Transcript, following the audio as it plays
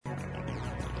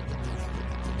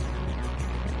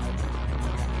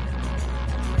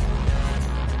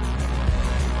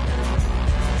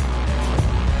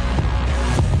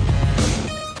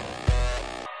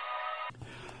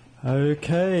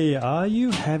Okay, are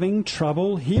you having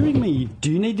trouble hearing me? Do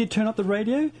you need to turn up the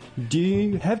radio? Do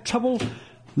you have trouble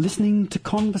listening to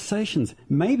conversations?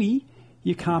 Maybe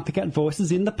you can't pick out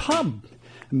voices in the pub.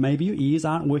 Maybe your ears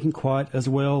aren't working quite as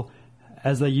well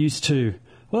as they used to.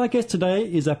 Well, our guest today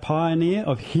is a pioneer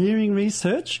of hearing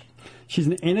research. She's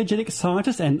an energetic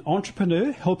scientist and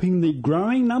entrepreneur helping the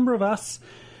growing number of us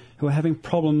who are having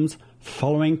problems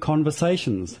following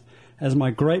conversations. It's my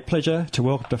great pleasure to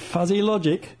welcome to Fuzzy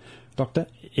Logic Dr.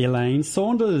 Elaine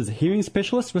Saunders, hearing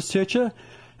specialist, researcher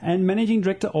and managing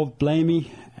director of Blamey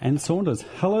and Saunders.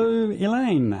 Hello,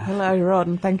 Elaine. Hello, Rod,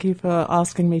 and thank you for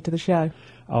asking me to the show.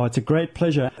 Oh, it's a great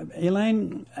pleasure.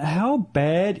 Elaine, how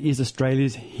bad is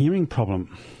Australia's hearing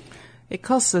problem? It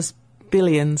costs us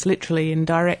billions, literally, in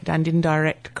direct and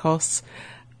indirect costs,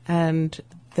 and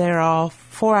there are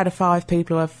 4 out of 5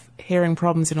 people who have hearing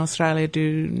problems in Australia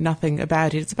do nothing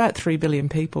about it. It's about 3 million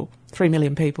people.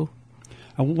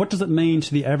 And what does it mean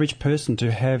to the average person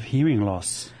to have hearing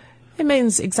loss? It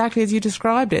means exactly as you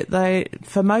described it.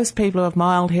 For most people who have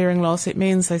mild hearing loss, it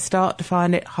means they start to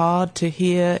find it hard to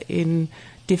hear in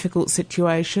difficult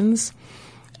situations.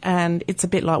 And it's a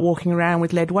bit like walking around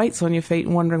with lead weights on your feet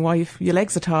and wondering why your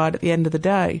legs are tired at the end of the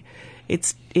day.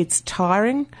 It's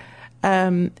tiring.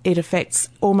 It affects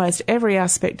almost every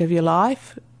aspect of your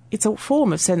life. It's a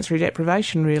form of sensory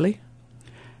deprivation, really.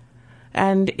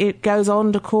 And it goes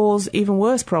on to cause even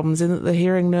worse problems in that the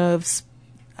hearing nerves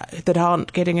that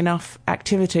aren't getting enough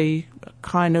activity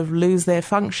kind of lose their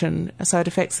function. So it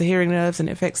affects the hearing nerves and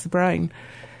it affects the brain.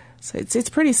 So it's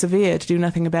pretty severe to do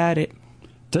nothing about it.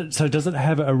 So does it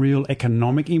have a real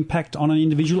economic impact on an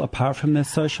individual apart from their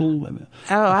social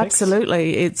effects?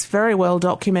 Absolutely. It's very well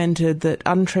documented that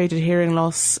untreated hearing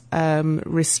loss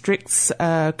restricts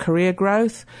career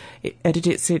growth. At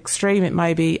its extreme, it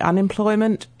may be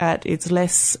unemployment. At its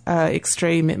less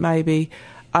extreme, it may be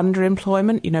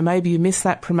underemployment. You know, maybe you miss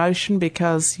that promotion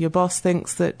because your boss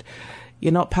thinks that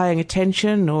you're not paying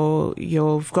attention or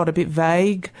you've got a bit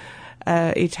vague.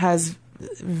 It has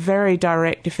very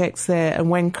direct effects there, and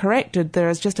when corrected, there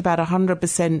is just about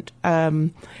 100%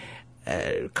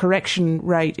 correction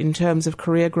rate in terms of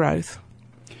career growth.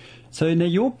 So now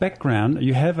your background,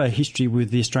 you have a history with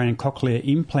the Australian Cochlear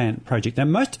Implant Project. Now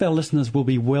most of our listeners will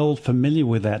be well familiar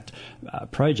with that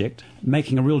project,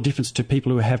 making a real difference to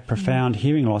people who have profound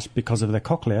hearing loss because of their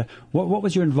cochlea. What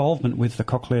was your involvement with the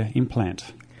cochlear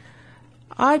implant?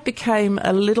 I became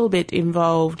a little bit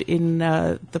involved in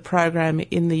the program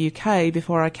in the UK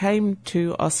before I came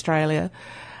to Australia.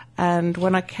 And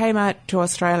when I came out to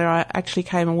Australia, I actually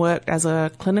came and worked as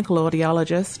a clinical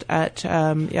audiologist at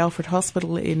the Alfred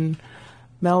Hospital in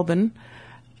Melbourne.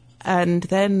 And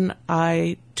then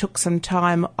I took some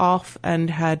time off and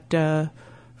had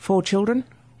 4 children,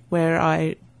 where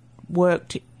I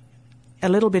worked a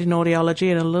little bit in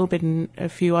audiology and a little bit in a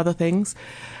few other things.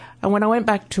 And when I went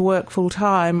back to work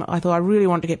full-time, I thought I really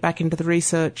want to get back into the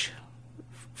research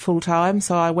full-time.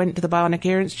 So I went to the Bionic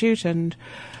Ear Institute and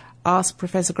asked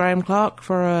Professor Graham Clark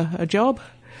for a job.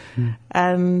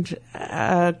 And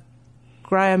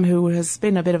Graham, who has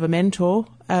been a bit of a mentor,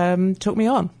 took me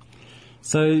on.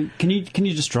 So can you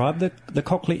describe the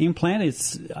cochlear implant?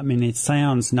 It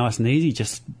sounds nice and easy.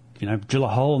 Just, drill a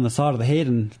hole in the side of the head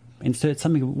and insert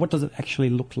something. What does it actually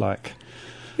look like?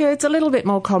 Yeah, it's a little bit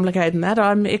more complicated than that.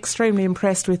 I'm extremely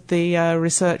impressed with the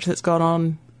research that's gone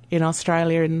on in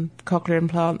Australia in cochlear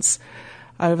implants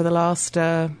over the last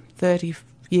 30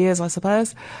 years, I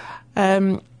suppose.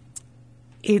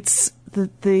 It's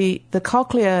the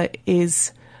cochlea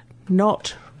is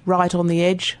not right on the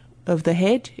edge of the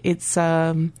head. It's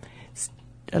a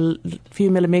few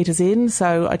millimetres in,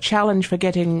 so a challenge for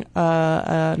getting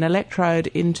an electrode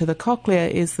into the cochlea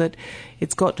is that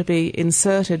it's got to be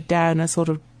inserted down a sort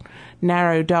of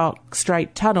narrow, dark,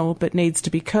 straight tunnel, but needs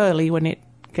to be curly when it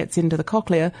gets into the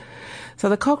cochlea. So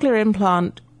the cochlear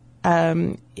implant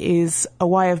is a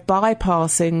way of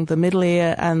bypassing the middle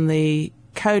ear and the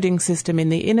coding system in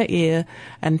the inner ear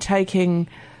and taking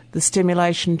the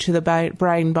stimulation to the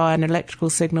brain by an electrical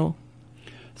signal.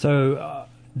 So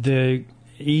the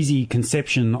easy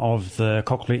conception of the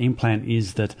cochlear implant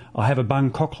is that I have a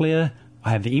bung cochlea, I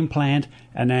have the implant,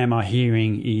 and now my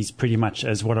hearing is pretty much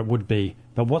as what it would be.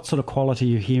 But what sort of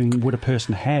quality of hearing would a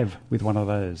person have with one of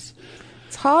those?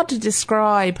 It's hard to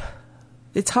describe.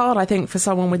 It's hard, I think, for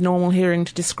someone with normal hearing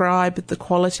to describe the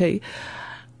quality.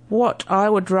 What I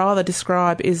would rather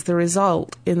describe is the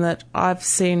result, in that I've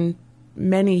seen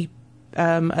many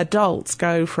adults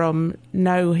go from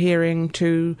no hearing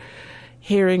to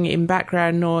hearing in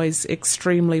background noise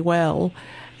extremely well,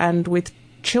 and with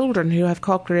children who have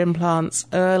cochlear implants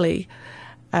early,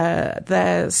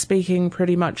 they're speaking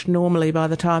pretty much normally by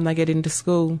the time they get into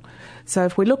school. So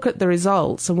if we look at the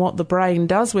results and what the brain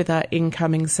does with that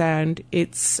incoming sound,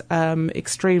 it's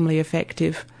extremely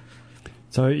effective.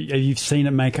 So you've seen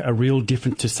it make a real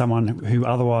difference to someone who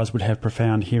otherwise would have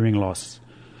profound hearing loss?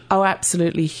 Oh,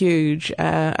 absolutely huge.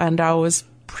 And I was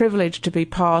privileged to be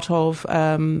part of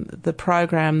the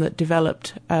program that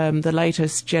developed the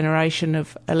latest generation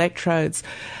of electrodes.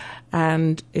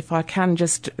 And if I can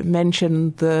just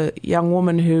mention the young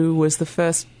woman who was the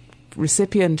first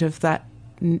recipient of that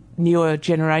newer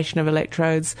generation of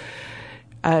electrodes,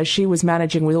 she was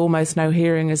managing with almost no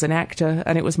hearing as an actor,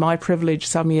 and it was my privilege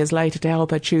some years later to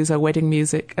help her choose her wedding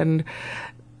music, and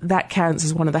that counts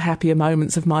as one of the happier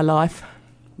moments of my life.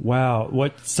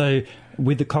 Wow. So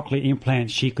with the cochlear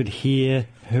implant, she could hear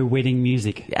her wedding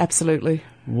music? Absolutely.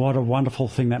 What a wonderful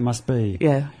thing that must be.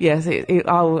 Yeah, yes,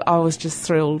 I was just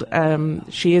thrilled.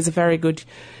 She is a very good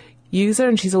user,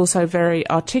 and she's also very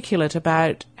articulate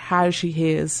about how she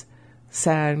hears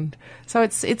sound. So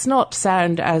it's not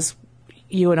sound as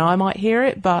you and I might hear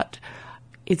it, but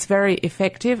it's very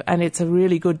effective, and it's a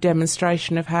really good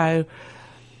demonstration of how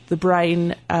the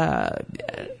brain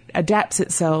adapts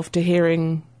itself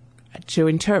to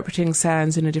interpreting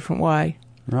sounds in a different way.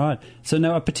 Right. So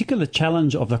now a particular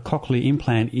challenge of the cochlear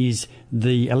implant is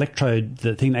the electrode,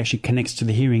 the thing that actually connects to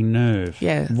the hearing nerve.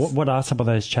 Yes. What are some of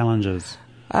those challenges?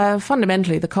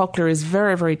 Fundamentally, the cochlea is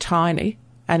very, very tiny,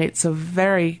 and it's a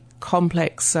very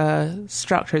complex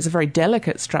structure. It's a very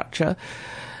delicate structure.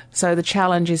 So the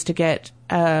challenge is to get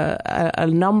a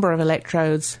number of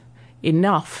electrodes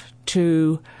enough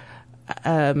to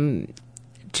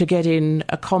get in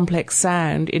a complex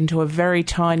sound into a very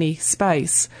tiny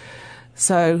space.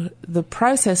 So the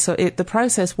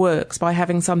process works by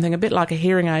having something a bit like a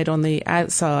hearing aid on the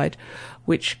outside,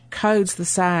 which codes the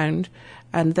sound,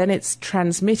 and then it's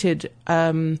transmitted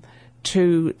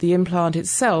to the implant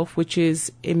itself, which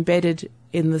is embedded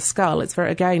in the skull. It's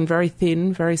very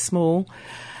thin, very small,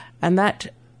 and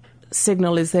that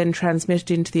signal is then transmitted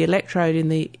into the electrode in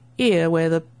the ear, where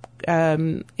the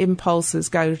impulses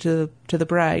go to the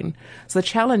brain. So the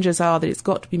challenges are that it's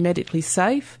got to be medically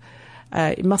safe,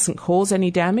 it mustn't cause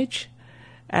any damage,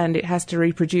 and it has to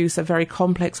reproduce a very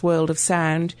complex world of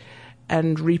sound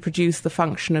and reproduce the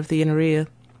function of the inner ear.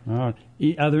 Right.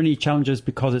 Are there any challenges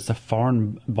because it's a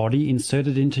foreign body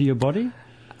inserted into your body?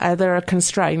 There are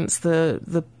constraints.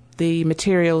 The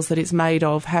materials that it's made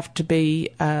of have to be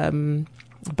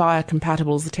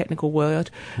biocompatible is the technical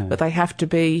word, but they have to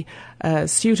be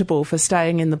suitable for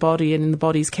staying in the body and in the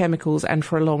body's chemicals and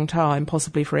for a long time,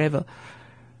 possibly forever.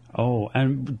 Oh,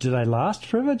 and do they last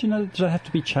forever? Do you know, do they have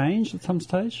to be changed at some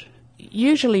stage?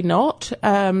 Usually not.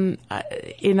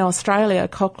 In Australia,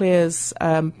 Cochlear's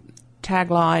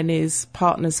tagline is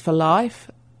partners for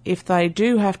life. If they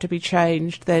do have to be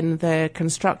changed, then they're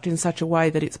constructed in such a way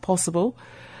that it's possible.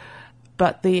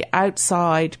 But the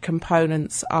outside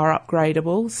components are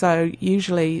upgradable, so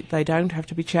usually they don't have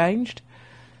to be changed.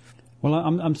 Well,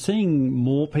 I'm seeing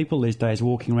more people these days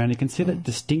walking around. You can see that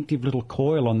distinctive little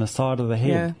coil on the side of the head.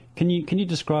 Yeah. Can you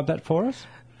describe that for us?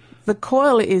 The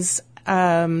coil is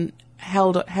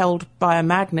held by a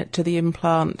magnet to the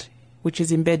implant, which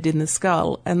is embedded in the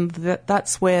skull, and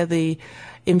that's where the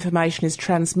information is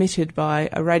transmitted by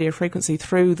a radio frequency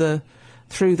through the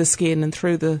skin and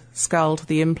through the skull to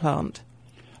the implant.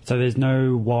 So there's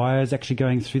no wires actually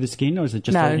going through the skin, or is it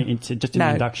just an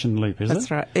induction loop, is it?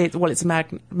 That's right. It's a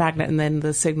magnet, and then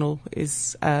the signal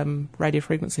is radio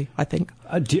frequency, I think.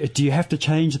 Do you have to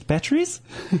change the batteries?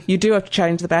 You do have to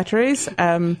change the batteries.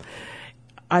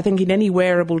 I think in any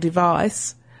wearable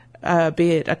device,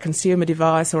 be it a consumer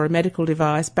device or a medical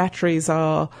device, batteries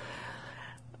are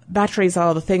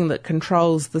the thing that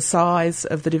controls the size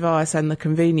of the device and the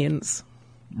convenience.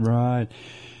 Right.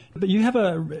 But you have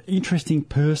an interesting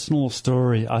personal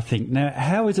story, I think. Now,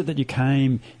 how is it that you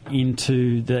came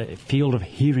into the field of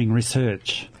hearing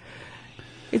research?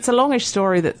 It's a longish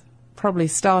story that probably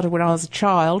started when I was a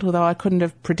child, although I couldn't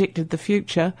have predicted the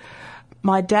future.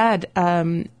 My dad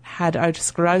had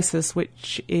otosclerosis,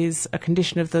 which is a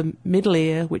condition of the middle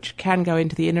ear, which can go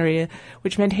into the inner ear,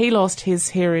 which meant he lost his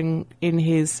hearing in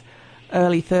his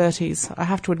early 30s. I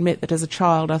have to admit that as a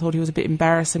child I thought he was a bit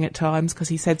embarrassing at times because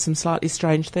he said some slightly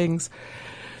strange things.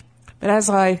 But as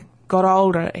I got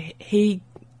older, he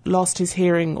lost his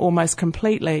hearing almost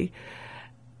completely,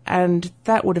 and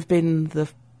that would have been the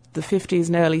 50s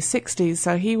and early 60s,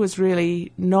 so he was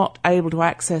really not able to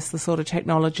access the sort of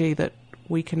technology that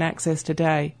we can access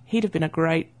today. He'd have been a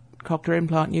great cochlear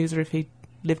implant user if he'd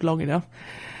lived long enough.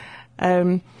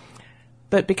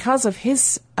 But because of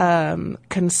his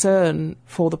concern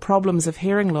for the problems of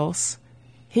hearing loss,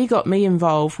 he got me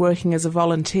involved working as a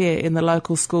volunteer in the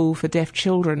local school for deaf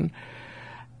children.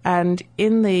 And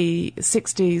in the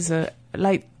 60s,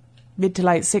 mid to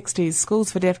late 60s,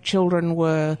 schools for deaf children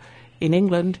were, in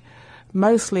England,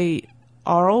 mostly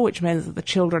oral, which meant that the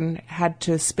children had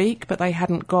to speak, but they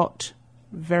hadn't got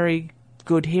very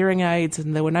good hearing aids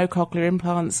and there were no cochlear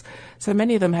implants, so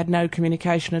many of them had no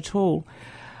communication at all.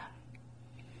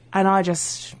 And I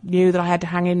just knew that I had to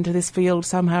hang into this field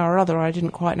somehow or other. I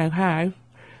didn't quite know how.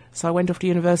 So I went off to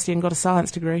university and got a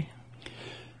science degree.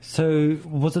 So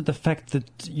was it the fact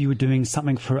that you were doing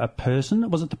something for a person?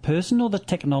 Was it the person or the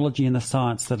technology and the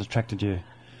science that attracted you?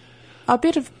 A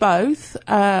bit of both.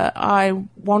 I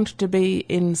wanted to be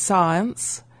in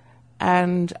science,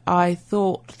 and I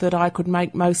thought that I could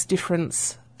make most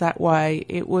difference that way.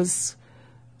 It was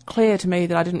clear to me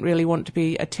that I didn't really want to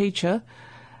be a teacher,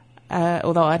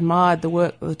 although I admired the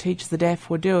work that the Teach the Deaf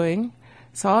were doing.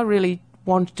 So I really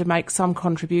wanted to make some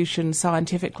contribution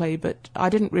scientifically, but I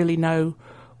didn't really know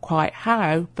quite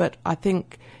how. But I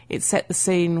think it set the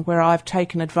scene where I've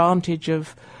taken advantage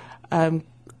of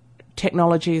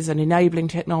technologies and enabling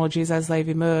technologies as they've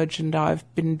emerged, and I've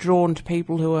been drawn to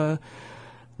people who are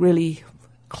really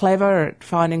clever at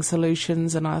finding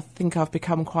solutions, and I think I've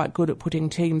become quite good at putting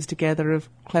teams together of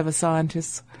clever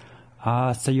scientists.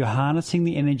 So you're harnessing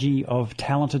the energy of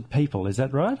talented people, is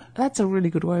that right? That's a really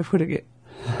good way of putting it.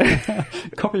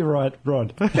 Copyright,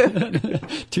 Rod.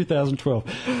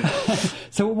 2012.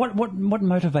 So what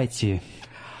motivates you?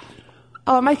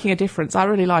 Oh, making a difference. I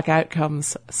really like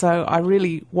outcomes. So I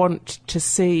really want to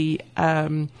see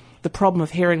the problem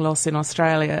of hearing loss in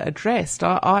Australia addressed.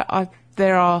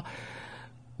 There are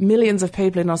millions of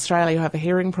people in Australia who have a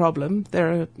hearing problem.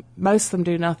 Most of them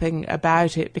do nothing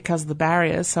about it because of the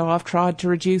barriers, so I've tried to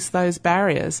reduce those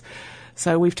barriers.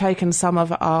 So we've taken some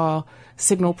of our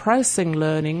signal processing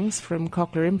learnings from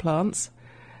cochlear implants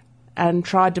and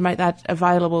tried to make that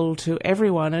available to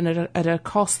everyone and at a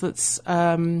cost that's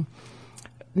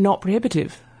not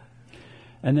prohibitive.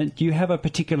 And then do you have a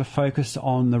particular focus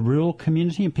on the rural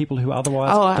community and people who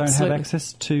otherwise don't have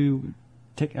access to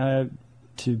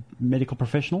medical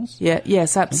professionals?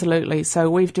 Yes, absolutely. So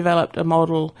we've developed a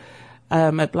model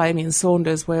at Blamey and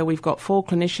Saunders where we've got 4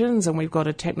 clinicians and we've got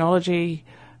a technology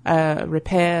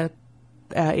repair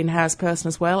in-house person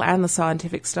as well, and the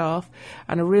scientific staff,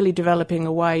 and are really developing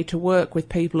a way to work with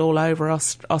people all over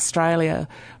Australia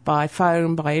by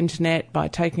phone, by internet, by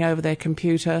taking over their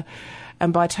computer,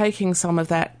 and by taking some of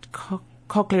that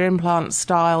cochlear implant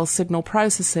style signal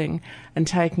processing and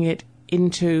taking it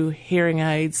into hearing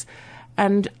aids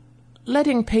and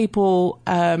letting people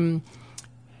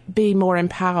be more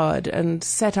empowered and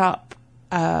set up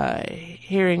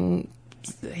hearing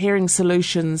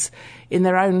solutions in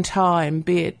their own time,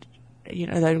 be it,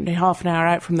 they're half an hour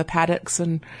out from the paddocks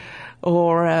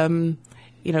or in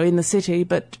the city,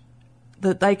 but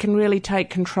that they can really take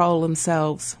control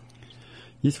themselves.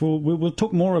 Yes, well, we'll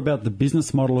talk more about the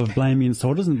business model of Blamey and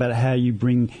Saunders and about how you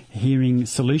bring hearing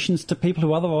solutions to people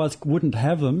who otherwise wouldn't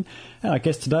have them. And our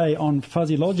guest today on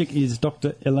Fuzzy Logic is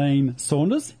Dr. Elaine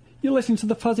Saunders. You're listening to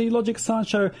the Fuzzy Logic Science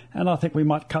Show, and I think we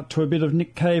might cut to a bit of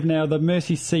Nick Cave now, the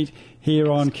Mercy Seat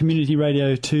here on Community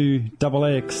Radio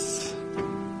 2XX.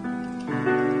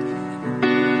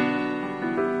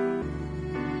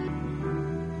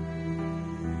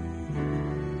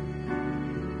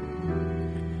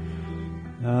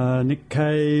 Nick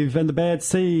Cave and the Bad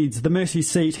Seeds, the Mercy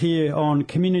Seat here on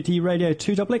Community Radio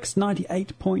 2XX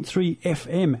 98.3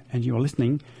 FM, and you're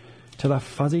listening to the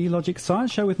Fuzzy Logic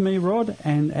Science Show with me, Rod,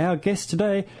 and our guest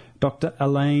today, Dr.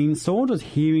 Elaine Saunders,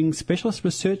 hearing specialist,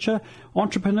 researcher,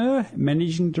 entrepreneur,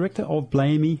 managing director of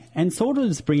Blamey and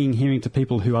Saunders, bringing hearing to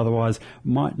people who otherwise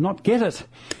might not get it.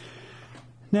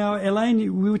 Now,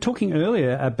 Elaine, we were talking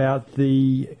earlier about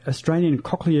the Australian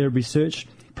Cochlear Research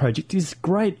Project. Is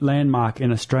great landmark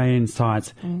in Australian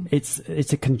science.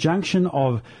 It's a conjunction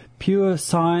of pure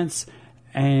science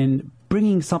and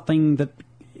bringing something that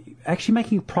actually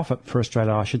making a profit for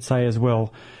Australia, I should say, as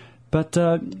well. But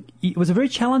it was a very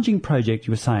challenging project,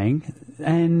 you were saying,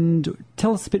 and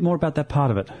tell us a bit more about that part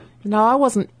of it. No, I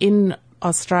wasn't in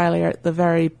Australia at the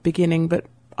very beginning, but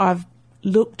I've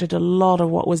looked at a lot of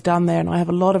what was done there, and I have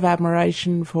a lot of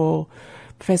admiration for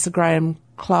Professor Graham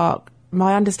Clark.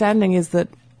 My understanding is that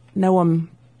no one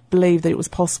believed that it was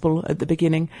possible at the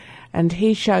beginning, and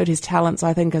he showed his talents,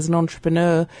 I think, as an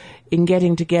entrepreneur in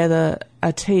getting together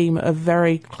a team of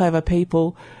very clever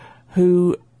people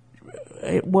who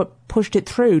pushed it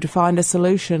through to find a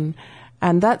solution.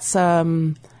 And that's a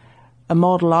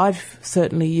model I've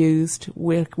certainly used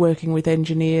working with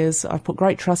engineers. I've put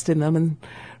great trust in them and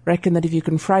reckon that if you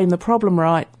can frame the problem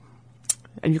right,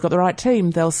 and you've got the right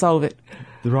team, they'll solve it.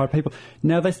 The right people.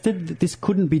 Now, they said that this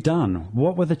couldn't be done.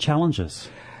 What were the challenges?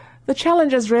 The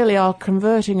challenges really are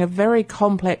converting a very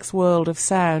complex world of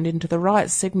sound into the right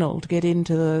signal to get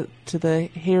into the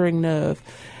hearing nerve.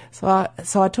 So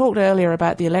I talked earlier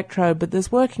about the electrode, but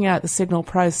there's working out the signal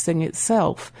processing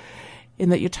itself, in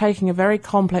that you're taking a very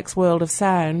complex world of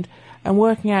sound and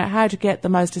working out how to get the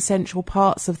most essential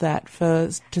parts of that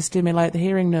to stimulate the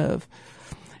hearing nerve.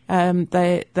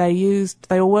 They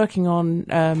were working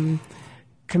on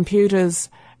computers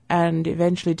and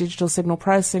eventually digital signal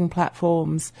processing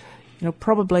platforms,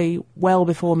 probably well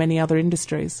before many other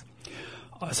industries.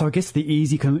 So I guess the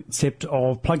easy concept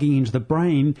of plugging into the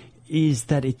brain is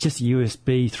that it's just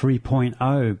USB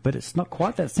 3.0, but it's not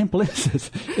quite that simple, is it?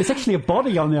 It's actually a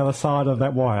body on the other side of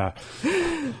that wire.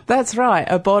 That's right,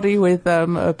 a body with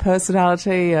a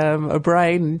personality, a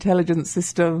brain, intelligence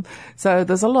system. So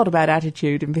there's a lot about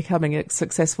attitude in becoming a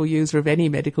successful user of any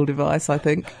medical device, I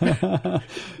think.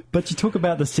 But you talk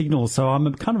about the signals, so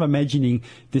I'm kind of imagining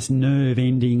this nerve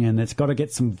ending and it's got to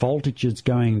get some voltages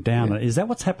going down. Is that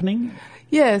what's happening?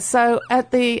 Yeah, so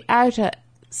at the outer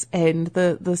end,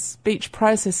 the speech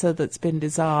processor that's been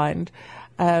designed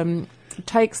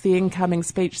takes the incoming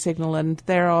speech signal, and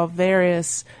there are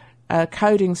various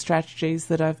coding strategies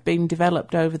that have been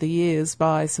developed over the years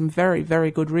by some very,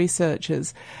 very good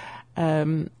researchers.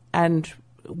 And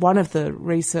one of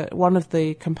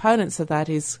the components of that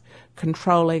is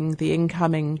controlling the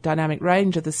incoming dynamic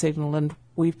range of the signal, and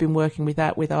we've been working with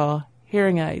that with our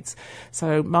hearing aids.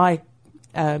 So my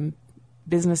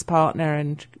business partner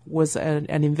and was an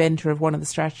inventor of one of the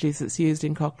strategies that's used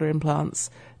in cochlear implants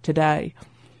today.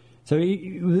 So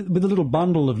with a little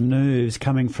bundle of nerves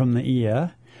coming from the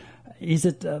ear, is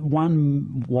it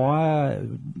one wire,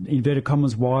 inverted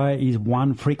commas, wire is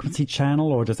one frequency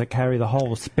channel, or does it carry the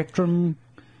whole spectrum?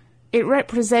 It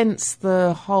represents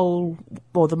the whole,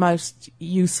 or the most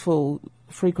useful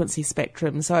frequency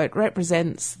spectrum. So it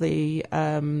represents the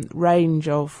range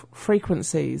of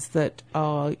frequencies that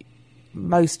are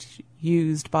most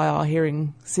used by our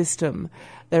hearing system.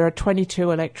 There are 22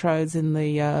 electrodes within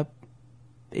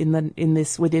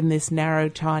this narrow,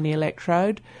 tiny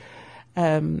electrode,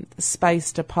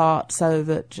 spaced apart so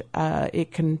that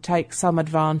it can take some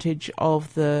advantage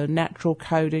of the natural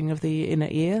coding of the inner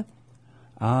ear.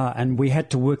 And we had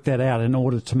to work that out in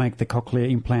order to make the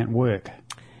cochlear implant work.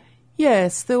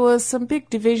 Yes, there were some big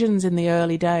divisions in the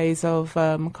early days of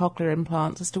cochlear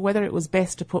implants as to whether it was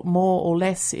best to put more or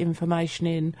less information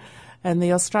in. And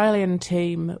the Australian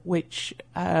team, which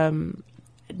turned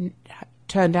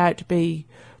out to be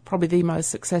probably the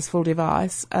most successful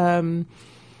device,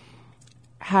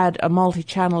 had a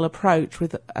multi-channel approach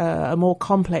with a more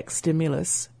complex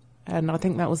stimulus. And I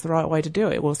think that was the right way to do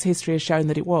it. Well, history has shown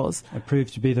that it was. It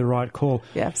proved to be the right call.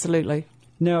 Yeah, absolutely.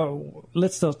 Now,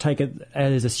 let's not take it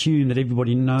as assume that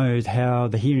everybody knows how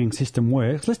the hearing system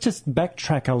works. Let's just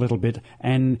backtrack a little bit.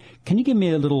 And can you give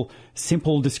me a little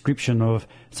simple description of,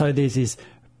 so there's these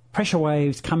pressure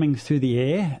waves coming through the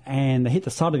air and they hit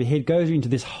the side of your head, goes into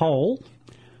this hole.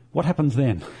 What happens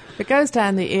then? It goes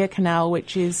down the ear canal,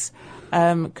 which is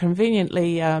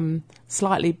conveniently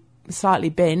slightly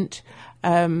bent.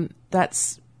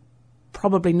 That's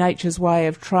probably nature's way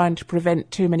of trying to prevent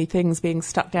too many things being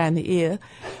stuck down the ear.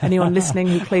 Anyone listening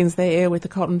who cleans their ear with a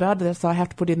cotton bud, so I have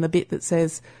to put in the bit that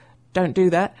says, don't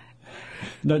do that.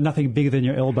 No, nothing bigger than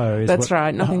your elbow. That's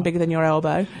right, nothing bigger than your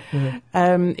elbow. Yeah.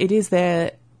 It is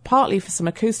there partly for some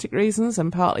acoustic reasons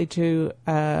and partly to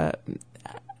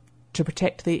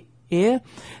protect the ear.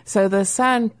 So the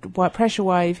sound pressure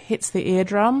wave hits the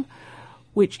eardrum,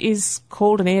 which is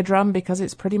called an eardrum because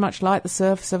it's pretty much like the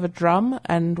surface of a drum,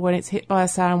 and when it's hit by a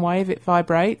sound wave it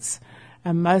vibrates,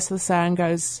 and most of the sound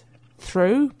goes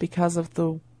through because of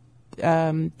the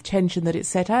tension that it's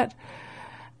set at.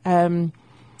 And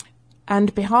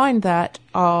behind that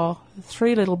are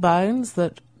three little bones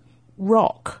that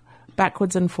rock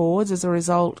backwards and forwards as a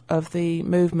result of the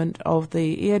movement of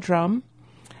the eardrum,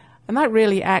 and that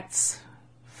really acts,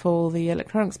 for the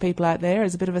electronics people out there,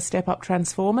 as a bit of a step-up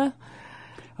transformer.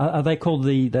 Are they called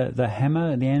the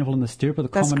hammer, the anvil and the stirrup, or the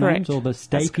That's common correct. names, or the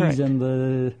Stakies and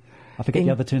the, I forget the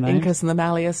other two names? Incus and the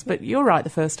Malleus, but you're right the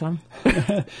first time.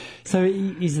 So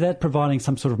is that providing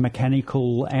some sort of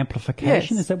mechanical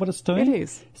amplification? Yes, is that what it's doing? It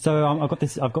is. So I've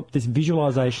got this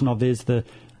visualization of there's the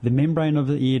membrane of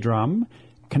the eardrum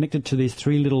connected to these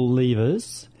three little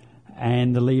levers,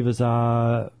 and the levers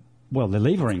are, well, they're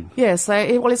levering. Yes,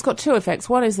 it's got two effects.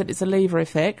 One is that it's a lever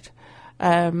effect,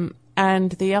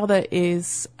 and the other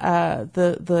is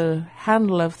the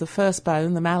handle of the first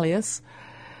bone, the malleus,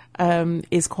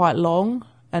 is quite long,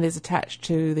 and is attached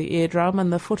to the eardrum,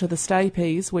 and the foot of the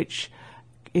stapes, which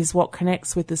is what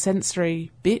connects with the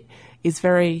sensory bit, is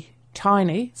very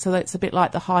tiny, so that's a bit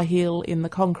like the high heel in the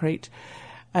concrete.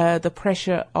 The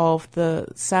pressure of the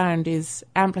sound is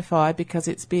amplified because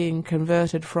it's being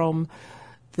converted from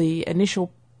the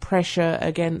initial pressure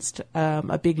against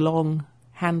a big long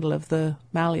handle of the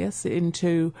malleus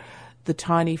into the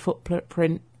tiny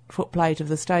footplate of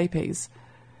the stapes.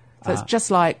 So it's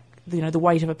just like, the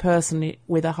weight of a person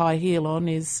with a high heel on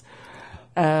is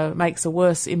makes a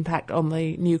worse impact on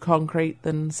the new concrete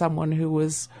than someone who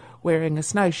was wearing a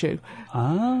snowshoe.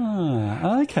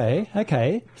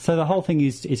 Okay. So the whole thing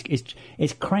is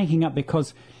cranking up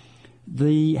because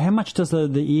how much does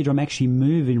the eardrum actually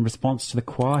move in response to the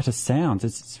quieter sounds?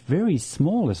 It's very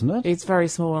small, isn't it? It's very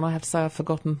small, and I have to say I've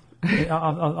forgotten.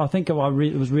 I think I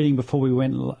was reading before we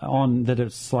went on that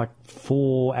it's like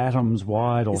 4 atoms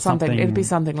wide or something. It'd be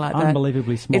something like that.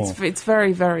 Unbelievably small. It's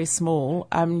very, very small.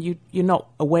 You're not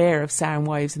aware of sound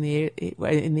waves in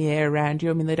the air around you.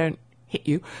 I mean, they don't hit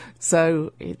you.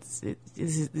 So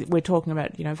we're talking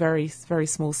about very, very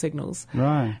small signals.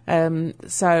 Right.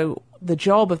 So the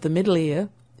job of the middle ear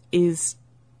is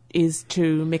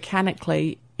to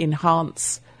mechanically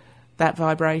enhance that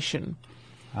vibration.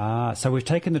 So we've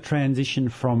taken the transition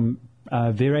from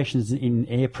variations in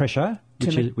air pressure,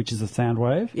 which is a sound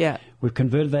wave. Yeah. We've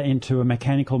converted that into a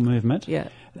mechanical movement. Yeah.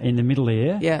 In the middle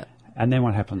ear. Yeah. And then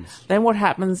what happens? Then what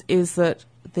happens is that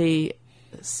the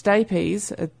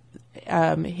stapes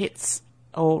hits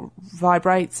or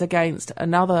vibrates against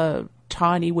another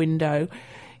tiny window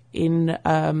in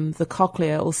the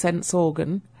cochlea or sense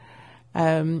organ,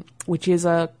 which is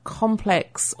a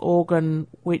complex organ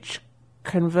which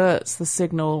converts the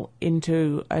signal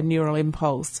into a neural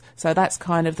impulse. So that's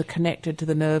kind of it's to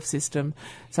the nerve system.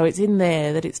 So it's in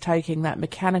there that it's taking that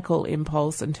mechanical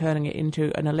impulse and turning it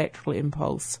into an electrical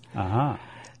impulse. Uh-huh.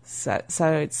 So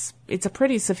it's a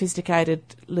pretty sophisticated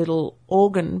little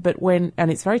organ,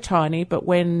 and it's very tiny, but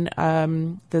when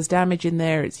there's damage in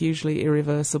there, it's usually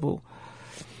irreversible.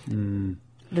 When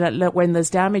there's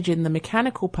damage in the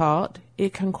mechanical part,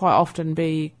 it can quite often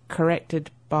be corrected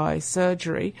by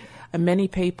surgery, and many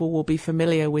people will be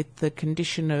familiar with the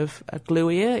condition of a glue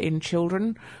ear in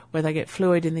children, where they get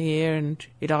fluid in the ear and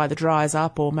it either dries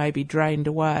up or may be drained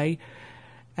away,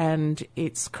 and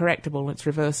it's correctable, it's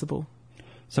reversible.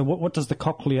 So what does the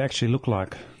cochlea actually look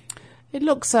like? It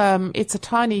looks, it's a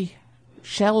tiny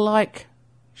shell-like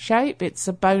shape. It's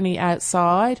a bony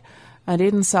outside, and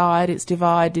inside it's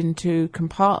divided into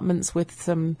compartments with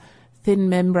some thin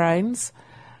membranes.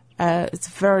 It's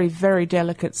a very, very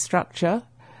delicate structure,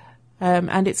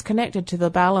 and it's connected to the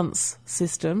balance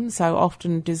system, so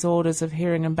often disorders of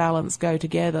hearing and balance go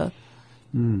together.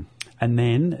 Mm. And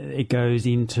then it goes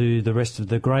into the rest of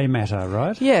the grey matter,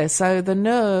 right? Yeah, so the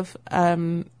nerve,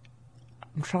 I'm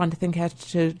trying to think how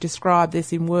to describe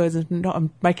this in words, and I'm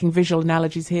making visual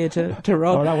analogies here to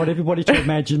Rob. I want everybody to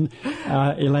imagine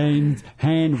Elaine's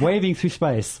hand waving through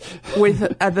space.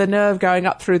 With the nerve going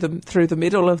up through the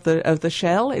middle of the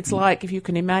shell. It's like, if you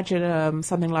can imagine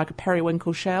something like a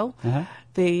periwinkle shell,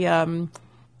 the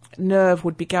nerve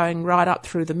would be going right up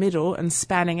through the middle and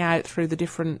spanning out through the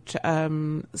different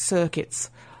circuits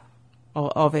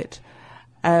of it.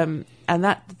 And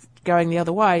that going the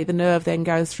other way, the nerve then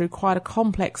goes through quite a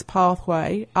complex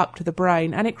pathway up to the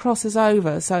brain, and it crosses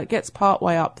over, so it gets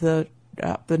partway up the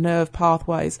nerve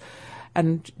pathways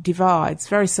and divides,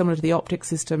 very similar to the optic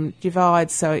system,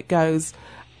 divides so it goes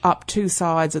up 2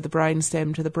 sides of the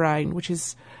brainstem to the brain, which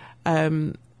is,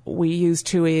 we use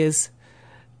 2 ears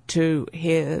to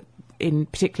hear,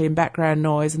 particularly in background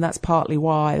noise, and that's partly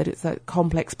why, that it's that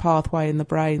complex pathway in the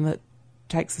brain that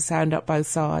takes the sound up both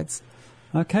sides.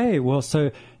 Okay, well,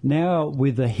 so now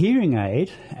with the hearing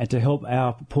aid, and to help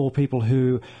our poor people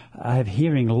who have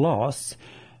hearing loss,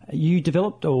 you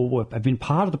developed or have been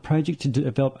part of the project to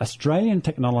develop Australian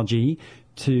technology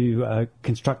to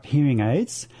construct hearing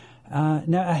aids.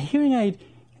 Now, a hearing aid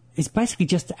is basically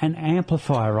just an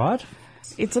amplifier, right?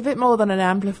 It's a bit more than an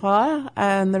amplifier,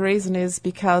 and the reason is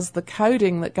because the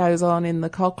coding that goes on in the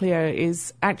cochlea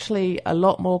is actually a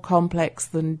lot more complex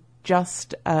than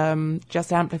just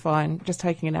amplifying, just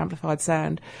taking an amplified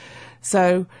sound.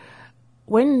 So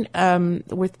when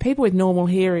with people with normal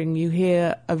hearing, you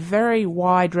hear a very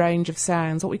wide range of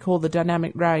sounds, what we call the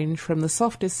dynamic range, from the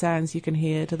softest sounds you can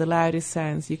hear to the loudest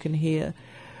sounds you can hear.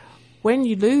 When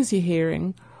you lose your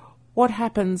hearing, what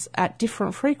happens at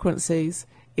different frequencies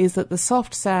is that the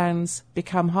soft sounds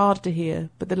become harder to hear,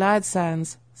 but the loud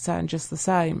sounds sound just the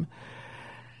same.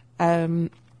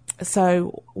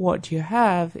 So what you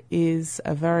have is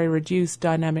a very reduced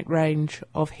dynamic range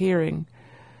of hearing.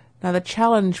 Now, the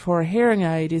challenge for a hearing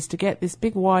aid is to get this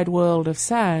big wide world of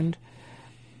sound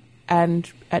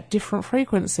and at different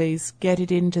frequencies get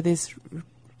it into this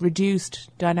reduced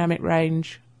dynamic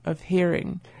range of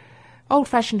hearing.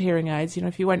 Old-fashioned hearing aids,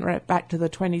 if you went right back to the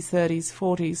 20s, 30s,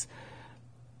 40s,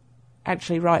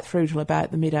 actually right through till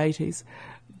about the mid-80s,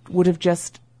 would have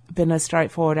just been a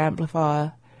straightforward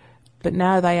amplifier. But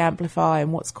now they amplify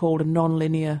in what's called a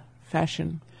non-linear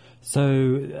fashion.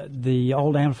 So the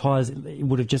old amplifiers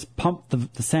would have just pumped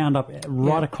the sound up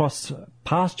right across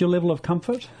past your level of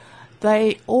comfort?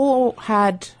 They all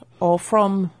had, or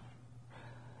from,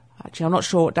 actually I'm not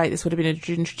sure what date this would have been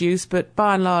introduced, but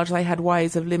by and large they had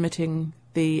ways of limiting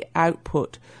the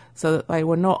output so that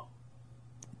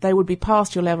they would be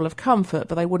past your level of comfort,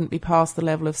 but they wouldn't be past the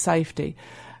level of safety.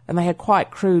 And they had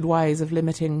quite crude ways of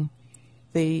limiting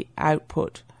the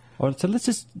output. All right, so let's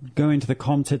just go into the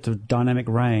concept of dynamic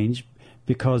range,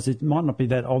 because it might not be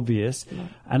that obvious. No.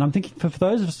 And I'm thinking for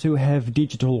those of us who have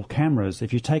digital cameras,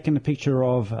 if you've taken a picture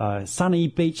of a sunny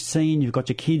beach scene, you've got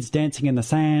your kids dancing in the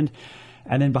sand,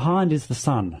 and then behind is the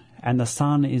sun, and the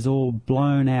sun is all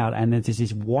blown out, and there's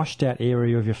this washed out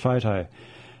area of your photo.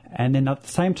 And then at the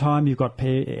same time, you've got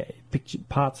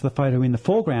parts of the photo in the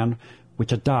foreground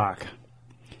which are dark.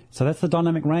 So that's the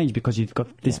dynamic range, because you've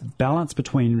got this balance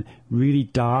between really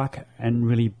dark and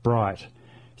really bright.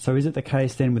 So is it the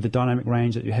case then with the dynamic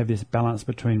range that you have this balance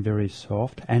between very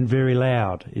soft and very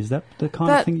loud? Is that the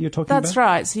kind of thing that you're talking about? That's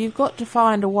right. So you've got to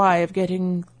find a way of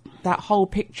getting that whole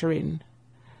picture in.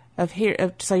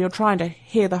 So you're trying to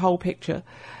hear the whole picture.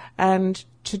 And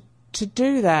to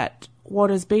do that, what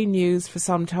has been used for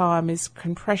some time is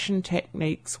compression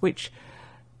techniques, which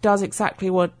does exactly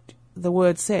what the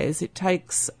word says. It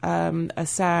takes a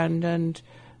sound and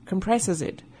compresses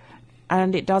it.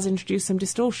 And it does introduce some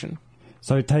distortion.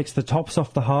 So it takes the tops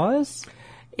off the highs?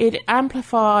 It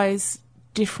amplifies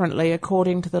differently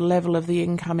according to the level of the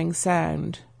incoming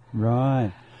sound.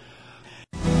 Right.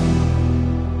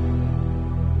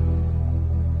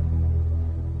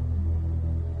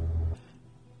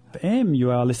 You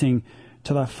are listening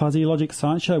to the Fuzzy Logic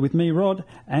Science Show with me, Rod,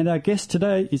 and our guest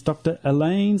today is Dr.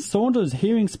 Elaine Saunders,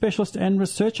 hearing specialist and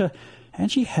researcher,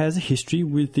 and she has a history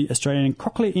with the Australian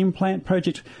Cochlear Implant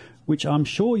Project, which I'm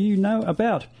sure you know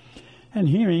about. And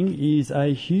hearing is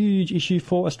a huge issue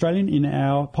for Australian in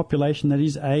our population that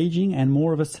is ageing, and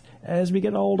more of us as we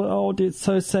get older. Oh, it's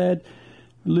so sad,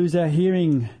 lose our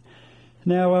hearing.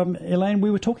 Now, Elaine,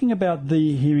 we were talking about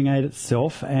the hearing aid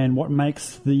itself and what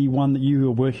makes the one that you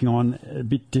are working on a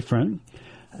bit different.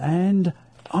 And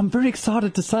I'm very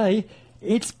excited to say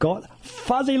it's got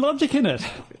fuzzy logic in it.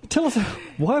 Tell us,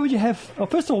 why would you have...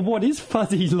 first of all, what is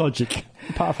fuzzy logic,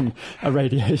 apart from a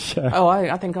radio show? Oh,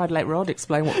 I think I'd let Rod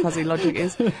explain what fuzzy logic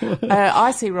is.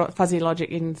 I see fuzzy logic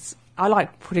in... I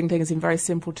like putting things in very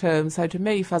simple terms. So to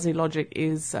me, fuzzy logic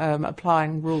is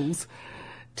applying rules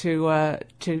to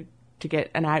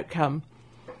get an outcome.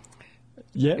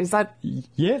 Yeah. Is that?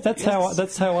 Yeah, that's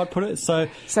how I put it. So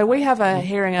we have a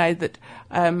hearing aid that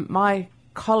my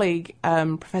colleague,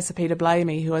 Professor Peter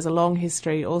Blamey, who has a long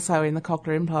history also in the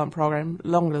cochlear implant program,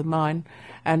 longer than mine,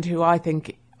 and who I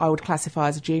think I would classify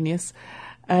as a genius,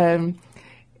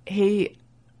 he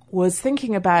was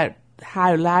thinking about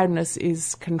how loudness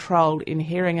is controlled in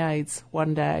hearing aids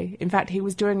one day. In fact, he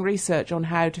was doing research on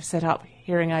how to set up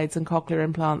hearing aids and cochlear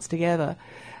implants together,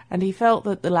 and he felt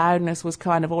that the loudness was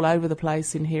kind of all over the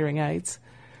place in hearing aids.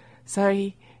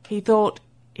 So he thought,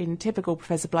 in typical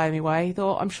Professor Blamey way, he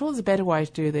thought, I'm sure there's a better way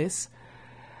to do this.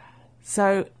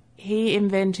 So he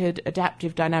invented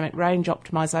adaptive dynamic range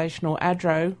optimization, or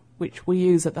ADRO, which we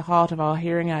use at the heart of our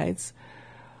hearing aids,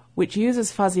 which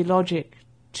uses fuzzy logic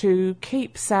to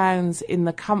keep sounds in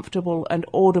the comfortable and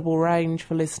audible range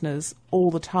for listeners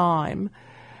all the time.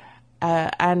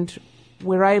 And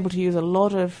we're able to use a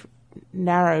lot of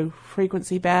narrow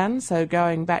frequency bands, so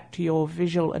going back to your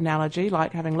visual analogy,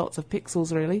 like having lots of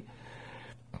pixels really,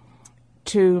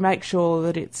 to make sure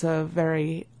that it's a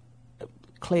very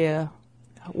clear,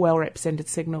 well-represented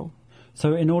signal.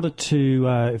 So in order to,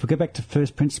 if we go back to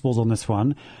first principles on this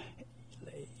one,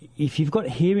 if you've got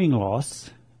hearing loss,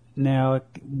 now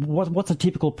what's a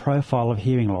typical profile of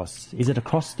hearing loss? Is it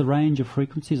across the range of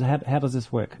frequencies? How does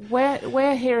this work?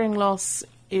 Where hearing loss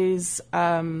is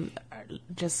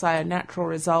just say a natural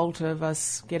result of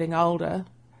us getting older,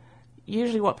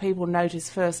 usually what people notice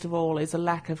first of all is a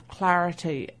lack of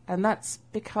clarity, and that's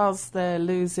because they're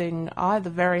losing either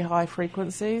very high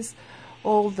frequencies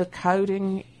or the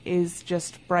coding is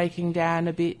just breaking down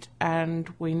a bit, and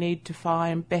we need to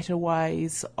find better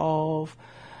ways of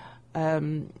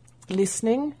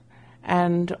listening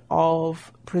and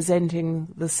of presenting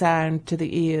the sound to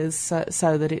the ears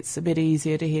so that it's a bit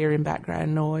easier to hear in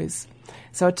background noise.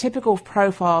 So a typical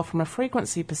profile from a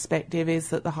frequency perspective is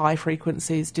that the high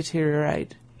frequencies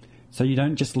deteriorate. So you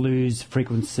don't just lose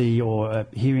frequency or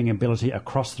hearing ability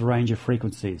across the range of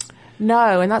frequencies?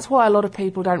 No, and that's why a lot of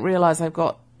people don't realise they've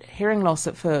got hearing loss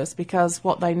at first, because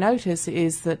what they notice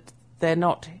is that they're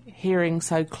not hearing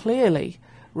so clearly,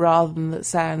 rather than that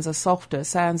sounds are softer.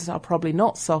 Sounds are probably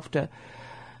not softer,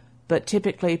 but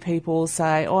typically people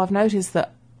say, oh, I've noticed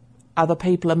that other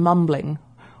people are mumbling,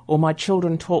 or my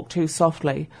children talk too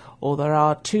softly, or there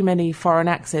are too many foreign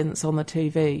accents on the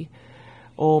TV,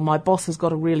 or my boss has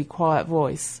got a really quiet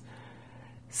voice.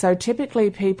 So typically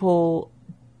people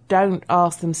don't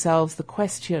ask themselves the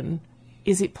question,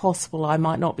 is it possible I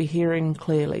might not be hearing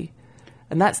clearly?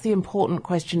 And that's the important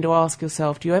question to ask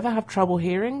yourself. Do you ever have trouble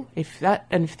hearing? If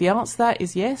the answer to that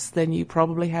is yes, then you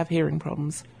probably have hearing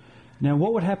problems. Now,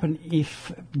 what would happen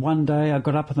if one day I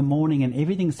got up in the morning and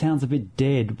everything sounds a bit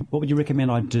dead? What would you recommend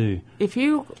I do? If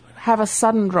you have a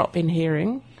sudden drop in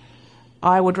hearing,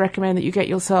 I would recommend that you get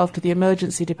yourself to the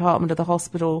emergency department of the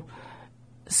hospital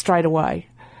straight away.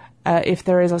 If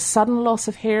there is a sudden loss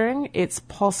of hearing, it's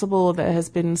possible there has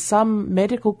been some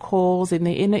medical cause in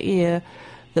the inner ear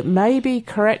that may be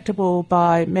correctable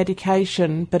by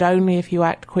medication, but only if you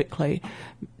act quickly.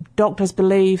 Doctors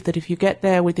believe that if you get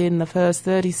there within the first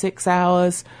 36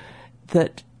 hours,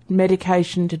 that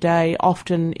medication today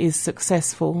often is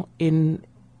successful in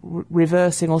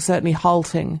reversing or certainly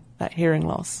halting that hearing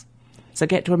loss. So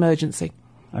get to emergency.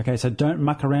 Okay, so don't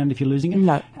muck around if you're losing it?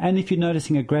 No. And if you're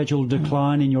noticing a gradual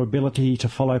decline in your ability to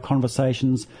follow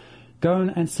conversations, go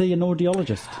and see an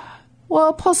audiologist.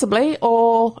 Well, possibly,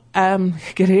 or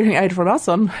get a hearing aid from us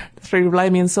through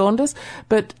Blamey and Saunders.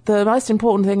 But the most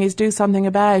important thing is do something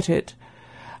about it.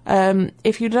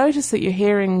 If you notice that your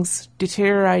hearing's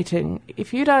deteriorating,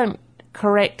 if you don't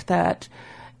correct that,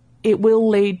 it will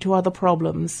lead to other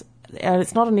problems. And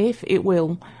it's not an if, it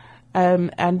will.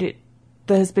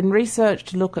 There has been research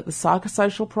to look at the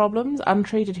psychosocial problems.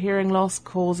 Untreated hearing loss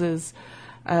causes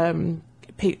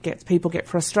people get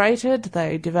frustrated,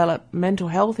 they develop mental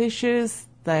health issues,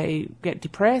 they get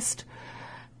depressed.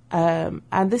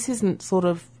 And this isn't sort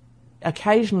of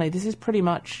occasionally, this is pretty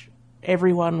much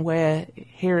everyone where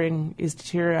hearing is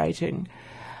deteriorating.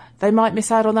 They might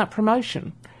miss out on that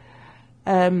promotion.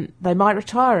 They might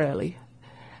retire early.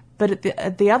 But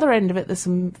at the other end of it, there's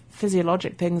some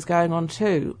physiologic things going on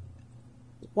too.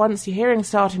 Once your hearing's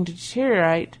starting to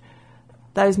deteriorate,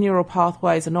 those neural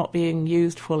pathways are not being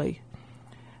used fully.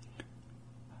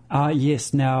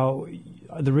 Yes. Now,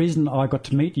 the reason I got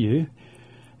to meet you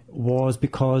was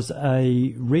because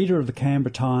a reader of the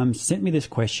Canberra Times sent me this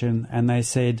question, and they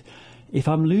said, if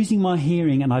I'm losing my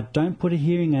hearing and I don't put a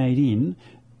hearing aid in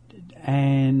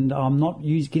and I'm not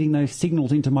getting those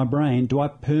signals into my brain, do I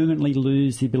permanently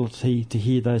lose the ability to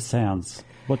hear those sounds?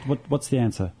 What's the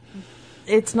answer?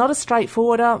 It's not a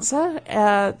straightforward answer.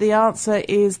 The answer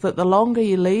is that the longer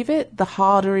you leave it, the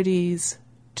harder it is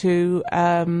to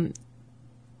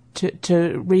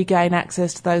regain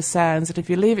access to those sounds. And if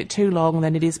you leave it too long,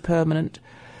 then it is permanent.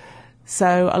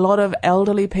 So a lot of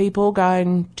elderly people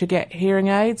going to get hearing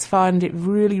aids find it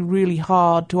really, really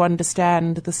hard to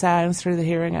understand the sounds through the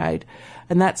hearing aid.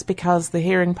 And that's because the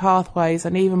hearing pathways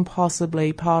and even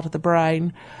possibly part of the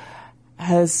brain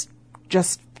has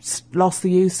just lost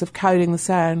the use of coding the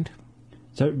sound.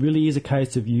 So it really is a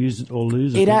case of use it or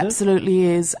lose it, It absolutely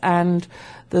is, and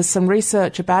there's some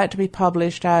research about to be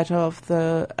published out of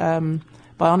the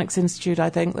Bionics Institute, I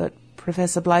think, that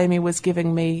Professor Blamey was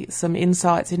giving me some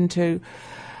insights into,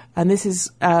 and this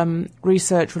is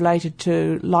research related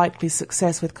to likely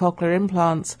success with cochlear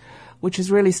implants, which has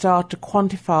really started to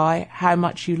quantify how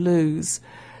much you lose.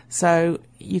 So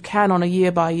you can, on a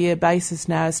year-by-year basis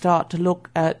now, start to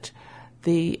look at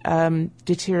the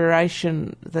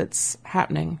deterioration that's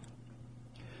happening.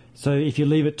 So if you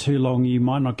leave it too long, you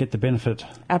might not get the benefit.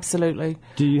 Absolutely.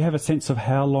 Do you have a sense of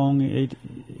how long it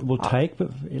will take?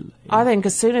 I think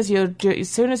as soon as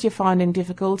you're finding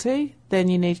difficulty, then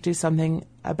you need to do something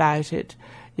about it.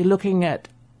 You're looking at,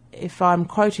 if I'm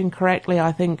quoting correctly,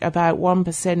 I think about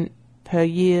 1% per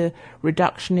year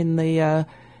reduction in the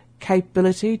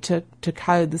capability to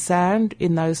code the sound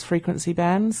in those frequency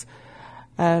bands.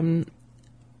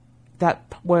 That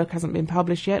work hasn't been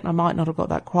published yet, and I might not have got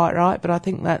that quite right, but I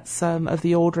think that's of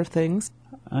the order of things.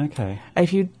 Okay.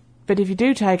 If you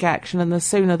do take action, and the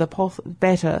sooner the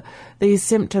better, these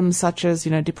symptoms such as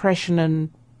depression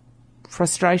and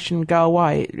frustration go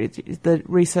away. The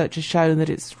research has shown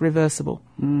that it's reversible.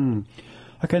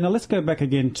 Okay, now let's go back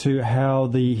again to how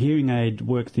the hearing aid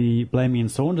work, the Blamey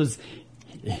and Saunders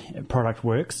product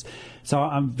works. So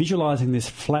I'm visualising this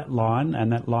flat line,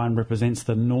 and that line represents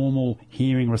the normal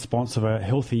hearing response of a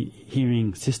healthy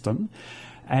hearing system.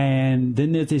 And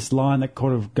then there's this line that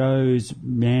kind of goes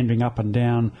meandering up and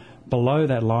down below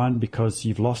that line because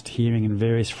you've lost hearing in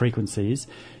various frequencies.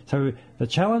 So the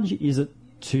challenge is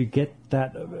to get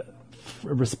that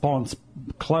response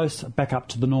close back up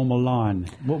to the normal line.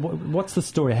 What's the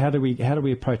story? How do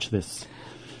we approach this?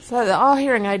 So our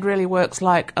hearing aid really works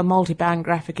like a multi-band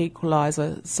graphic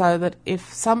equalizer, so that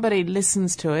if somebody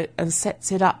listens to it and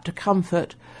sets it up to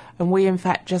comfort, and we in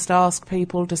fact just ask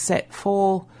people to set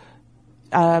 4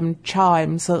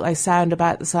 chimes so that they sound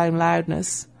about the same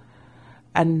loudness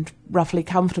and roughly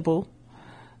comfortable,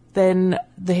 then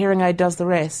the hearing aid does the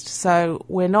rest. So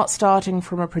we're not starting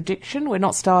from a prediction, we're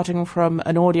not starting from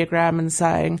an audiogram and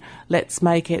saying, let's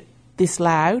make it this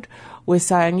loud. We're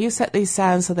saying, you set these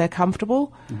sounds so they're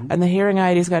comfortable, and the hearing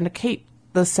aid is going to keep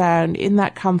the sound in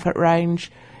that comfort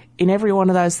range in every one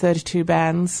of those 32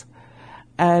 bands.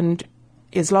 And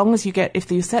as long as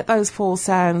if you set those 4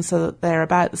 sounds so that they're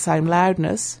about the same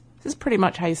loudness, this is pretty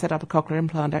much how you set up a cochlear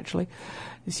implant, actually.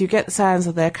 If you get the sounds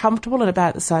that they're comfortable and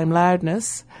about the same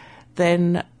loudness,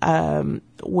 then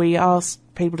we ask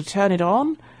people to turn it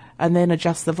on and then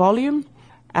adjust the volume,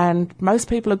 and most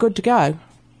people are good to go.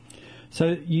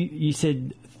 So you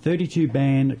said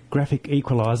 32-band graphic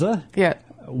equalizer. Yeah.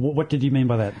 What did you mean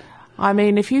by that? I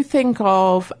mean, if you think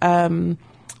of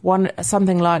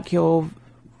something like your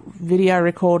video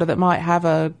recorder that might have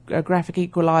a graphic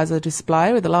equalizer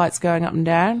display with the lights going up and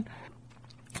down,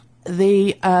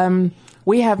 we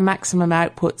have maximum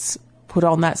outputs put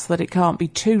on that so that it can't be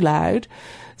too loud.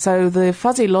 So the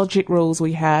fuzzy logic rules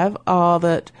we have are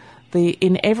that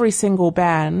in every single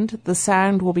band, the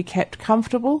sound will be kept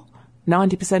comfortable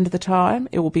 90% of the time.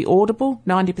 It will be audible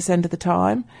 90% of the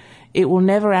time. It will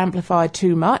never amplify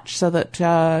too much so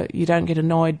that you don't get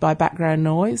annoyed by background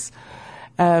noise.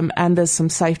 And there's some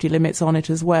safety limits on it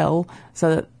as well,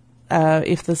 so that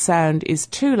if the sound is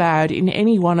too loud in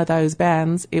any one of those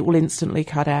bands, it will instantly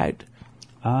cut out.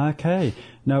 Okay.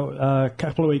 Now, a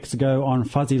couple of weeks ago on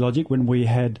Fuzzy Logic, when we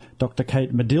had Dr.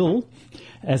 Kate Medill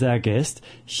as our guest,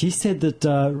 she said that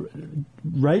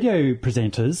radio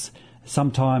presenters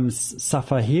sometimes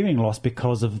suffer hearing loss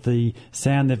because of the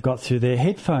sound they've got through their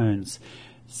headphones.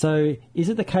 So is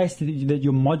it the case that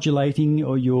you're modulating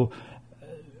or you're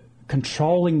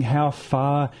controlling how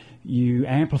far you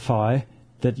amplify,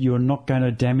 that you're not going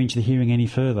to damage the hearing any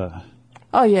further?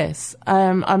 Oh, yes.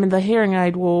 I mean, the hearing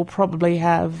aid will probably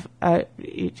have,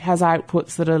 it has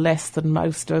outputs that are less than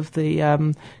most of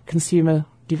the consumer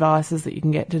devices that you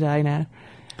can get today now.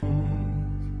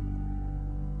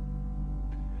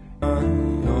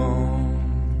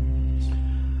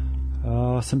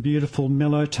 Some beautiful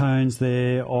mellow tones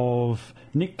there of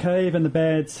Nick Cave and the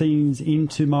Bad Scenes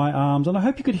Into My Arms. And I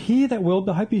hope you could hear that well,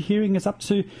 but I hope your hearing is up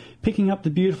to picking up the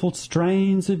beautiful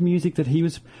strains of music that he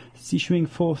was issuing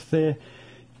forth there.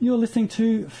 You're listening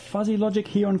to Fuzzy Logic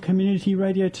here on Community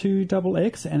Radio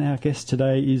 2XX, and our guest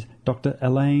today is Dr.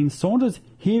 Elaine Saunders,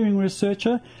 hearing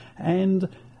researcher and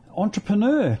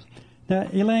entrepreneur. Now,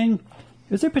 Elaine,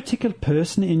 is there a particular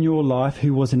person in your life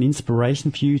who was an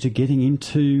inspiration for you to getting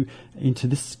into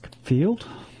this field?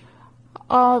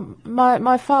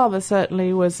 My father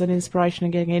certainly was an inspiration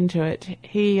in getting into it.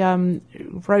 He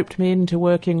roped me into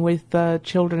working with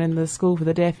children in the School for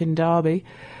the Deaf in Derby.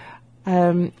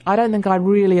 I don't think I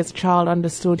really, as a child,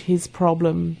 understood his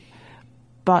problem,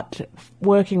 but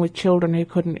working with children who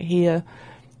couldn't hear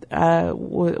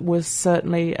was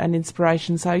certainly an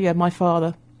inspiration. So, yeah, my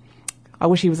father. I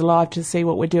wish he was alive to see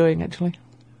what we're doing, actually.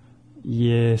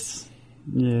 Yes,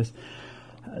 yes.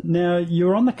 Now,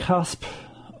 you're on the cusp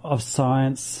of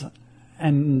science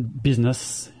and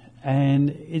business,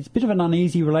 and it's a bit of an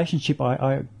uneasy relationship,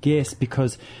 I guess,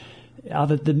 because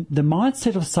the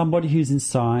mindset of somebody who's in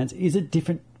science, is it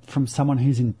different from someone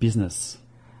who's in business?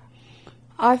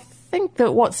 I think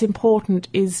that what's important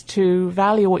is to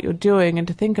value what you're doing and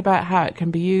to think about how it can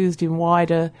be used in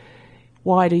wider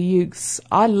use.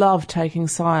 I love taking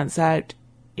science out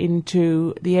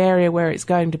into the area where it's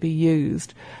going to be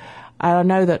used. And I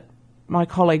know that my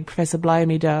colleague, Professor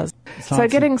Blamey, does. So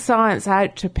getting science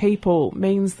out to people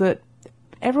means that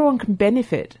everyone can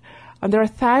benefit. And there are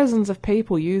thousands of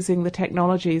people using the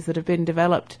technologies that have been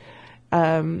developed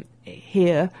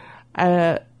here.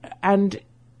 And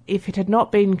if it had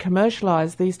not been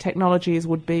commercialised, these technologies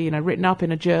would be, written up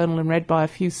in a journal and read by a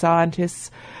few scientists,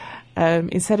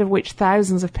 instead of which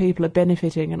thousands of people are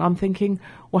benefiting. And I'm thinking,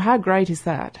 well, how great is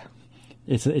that?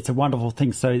 It's a wonderful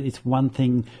thing. So it's one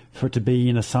thing for it to be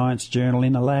in a science journal,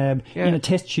 in a lab, in a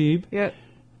test tube. Yeah.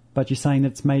 But you're saying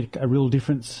that's made a real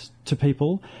difference to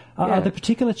people. Are there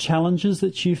particular challenges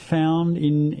that you found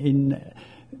in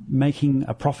making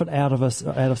a profit out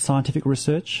of scientific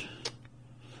research?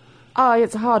 Oh,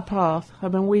 it's a hard path. I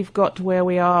mean, we've got to where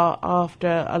we are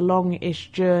after a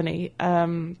long-ish journey.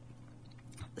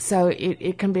 So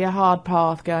it can be a hard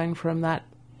path going from that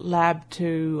lab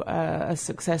to a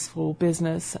successful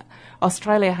business.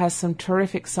 Australia has some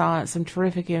terrific science, some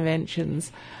terrific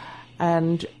inventions,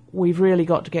 and we've really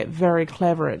got to get very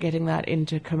clever at getting that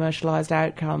into commercialised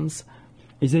outcomes.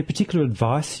 Is there particular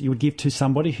advice you would give to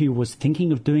somebody who was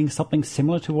thinking of doing something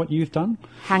similar to what you've done?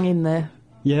 Hang in there.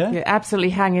 Yeah, absolutely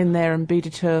hang in there and be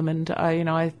determined.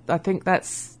 I think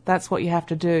that's what you have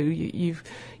to do.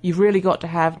 You've really got to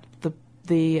have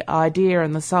the idea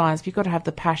and the science. You've got to have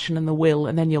the passion and the will,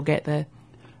 and then you'll get there.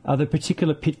 Are there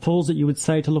particular pitfalls that you would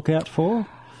say to look out for?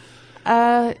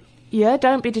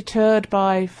 Don't be deterred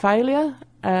by failure.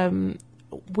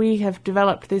 We have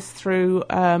developed this through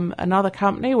another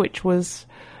company, which was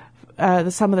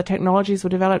some of the technologies were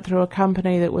developed through a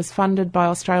company that was funded by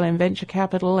Australian venture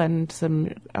capital and some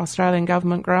Australian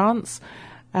government grants.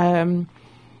 And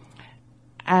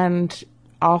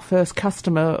our first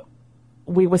customer,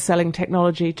 we were selling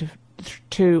technology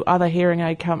to other hearing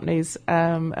aid companies,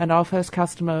 and our first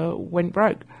customer went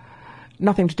broke.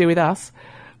 Nothing to do with us,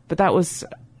 but that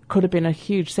could have been a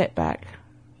huge setback.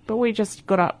 But we just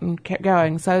got up and kept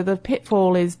going. So the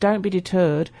pitfall is don't be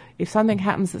deterred. If something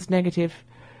happens that's negative,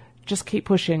 just keep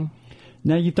pushing.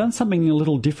 Now, you've done something a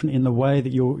little different in the way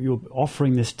that you're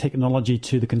offering this technology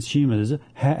to the consumers.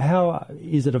 How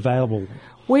is it available?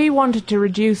 We wanted to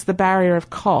reduce the barrier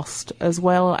of cost as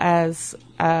well as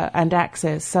and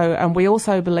access. And we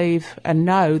also believe and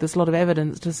know there's a lot of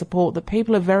evidence to support that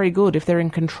people are very good if they're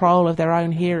in control of their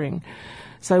own hearing.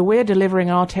 So we're delivering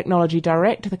our technology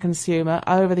direct to the consumer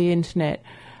over the internet.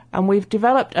 And we've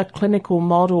developed a clinical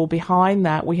model behind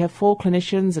that. We have 4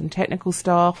 clinicians and technical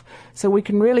staff, so we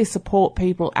can really support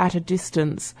people at a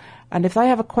distance. And if they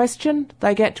have a question,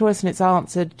 they get to us and it's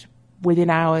answered within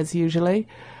hours usually,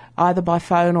 either by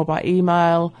phone or by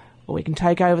email, or we can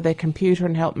take over their computer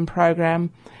and help them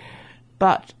program.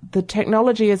 But the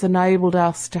technology has enabled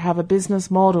us to have a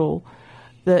business model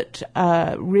that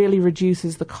really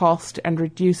reduces the cost and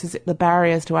reduces the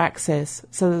barriers to access.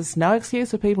 So there's no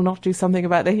excuse for people not to do something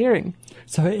about their hearing.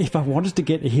 So if I wanted to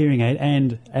get a hearing aid,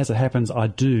 and as it happens I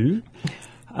do,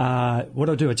 what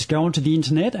do I do? I just go onto the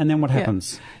internet, and then what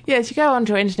happens? Yes, you go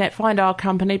onto the internet, find our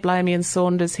company, Blamey and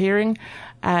Saunders Hearing,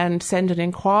 and send an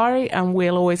inquiry, and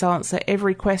we'll always answer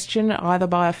every question, either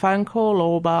by a phone call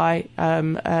or by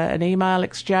an email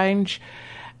exchange.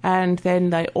 And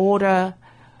then they order.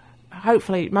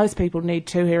 Hopefully, most people need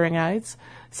 2 hearing aids,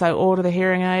 so order the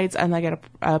hearing aids and they get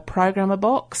a programmer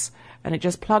box, and it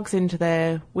just plugs into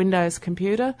their Windows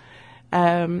computer.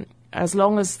 As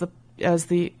long as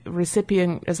the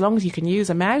recipient, as long as you can use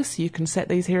a mouse, you can set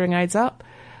these hearing aids up.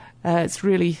 It's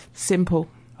really simple.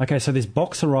 Okay, so this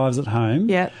box arrives at home.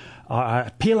 Yeah.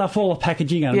 I peel off all the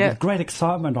packaging, and with great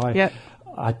excitement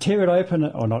I tear it open,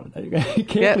 or not,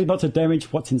 carefully not to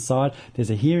damage what's inside. There's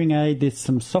a hearing aid, there's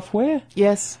some software.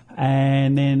 Yes.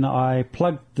 And then do I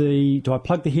plug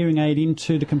the hearing aid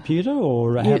into the computer,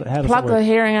 or how does it work? Plug the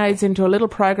hearing aids into a little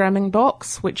programming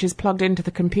box, which is plugged into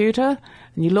the computer,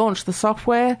 and you launch the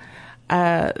software.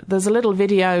 There's a little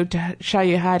video to show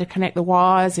you how to connect the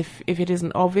wires if it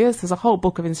isn't obvious. There's a whole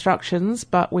book of instructions,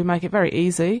 but we make it very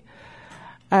easy.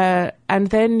 And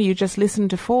then you just listen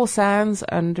to 4 sounds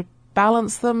and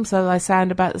balance them so they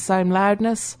sound about the same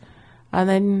loudness, and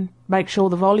then make sure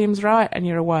the volume's right, and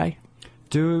you're away.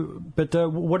 But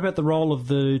what about the role of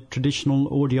the traditional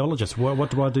audiologist?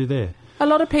 What do I do there? A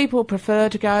lot of people prefer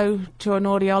to go to an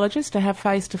audiologist to have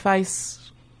face-to-face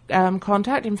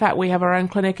contact. In fact, we have our own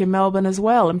clinic in Melbourne as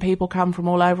well, and people come from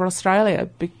all over Australia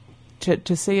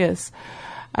to see us.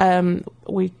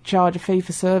 We charge a fee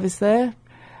for service there.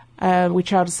 We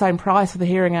charge the same price for the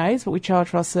hearing aids, but we charge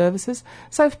for our services.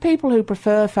 So for people who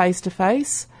prefer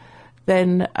face-to-face,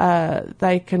 then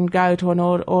they can go to an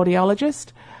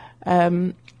audiologist,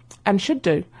 and should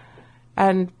do.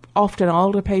 And often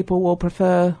older people will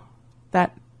prefer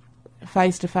that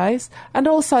face-to-face. And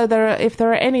also, if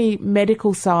there are any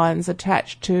medical signs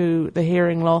attached to the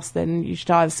hearing loss, then you should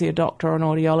either see a doctor or an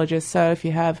audiologist. So if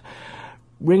you have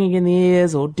ringing in the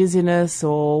ears or dizziness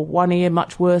or one ear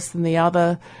much worse than the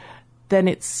other, then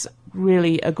it's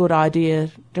really a good idea.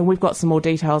 And we've got some more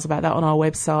details about that on our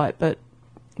website, but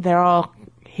there are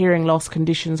hearing loss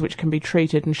conditions which can be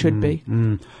treated and should be.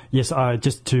 Yes,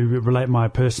 just to relate my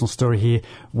personal story here,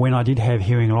 when I did have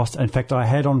hearing loss, in fact, I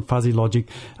had on Fuzzy Logic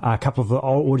a couple of the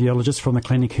old audiologists from the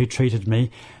clinic who treated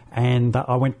me, and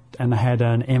I went and had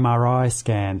an MRI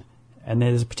scan. And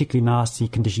there's a particularly nasty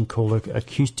condition called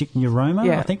acoustic neuroma,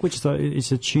 I think, which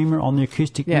is a tumour on the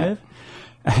acoustic nerve.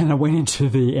 And I went into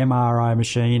the MRI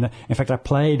machine. In fact, I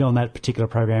played on that particular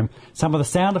program some of the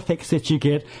sound effects that you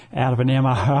get out of an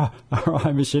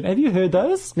MRI machine. Have you heard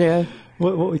those? Yeah.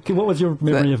 What was your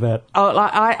memory of that?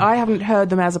 I haven't heard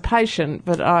them as a patient,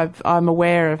 but I'm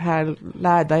aware of how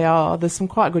loud they are. There's some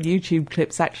quite good YouTube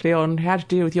clips actually on how to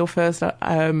deal with your first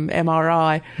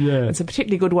MRI. Yeah. And some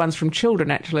particularly good ones from children,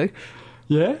 actually.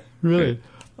 Yeah? Really?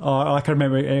 Oh, I can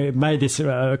remember it made this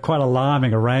quite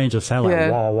alarming, a range of sound, like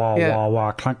wah, wah, wah,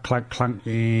 wah, clunk, clunk, clunk,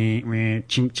 chink,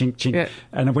 chink, chink. Yeah.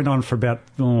 And it went on for about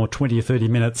 20 or 30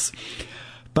 minutes.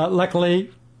 But luckily,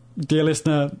 dear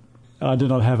listener, I do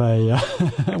not have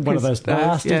one of those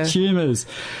nasty tumours.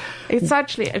 It's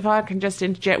actually, if I can just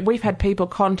interject, we've had people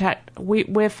contact,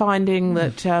 we're finding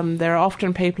that there are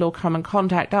often people who come and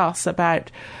contact us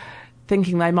about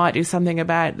thinking they might do something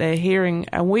about their hearing,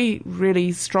 and we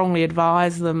really strongly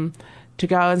advise them to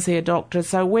go and see a doctor.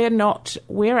 So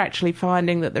we're actually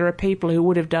finding that there are people who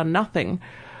would have done nothing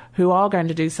who are going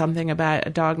to do something about a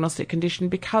diagnostic condition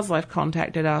because they've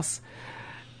contacted us.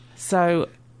 So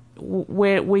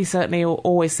we certainly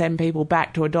always send people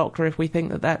back to a doctor if we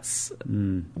think that that's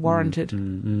warranted.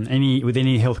 With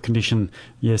any health condition,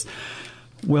 yes.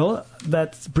 Well,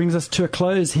 that brings us to a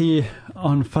close here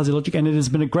on Fuzzy Logic, and it has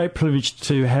been a great privilege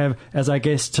to have as our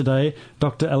guest today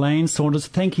Dr. Elaine Saunders.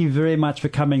 Thank you very much for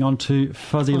coming on to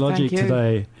Fuzzy Logic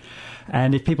today.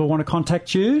 And if people want to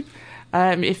contact you?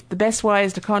 If the best way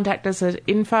is to contact us at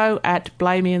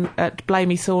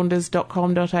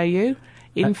info@blameysaunders.com.au,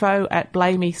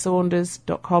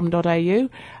 info@blameysaunders.com.au,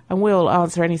 and we'll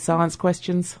answer any science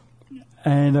questions.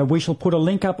 And we shall put a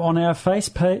link up on our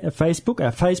Facebook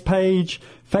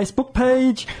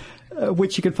page,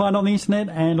 which you can find on the internet,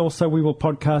 and also we will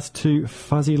podcast to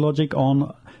Fuzzy Logic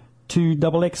on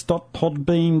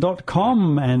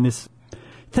 2xx.podbean.com. And this,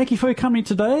 thank you for your company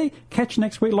today. Catch you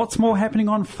next week. Lots more happening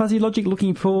on Fuzzy Logic.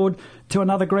 Looking forward to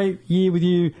another great year with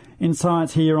you in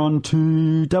science here on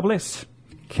 2xx.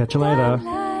 Catch you later.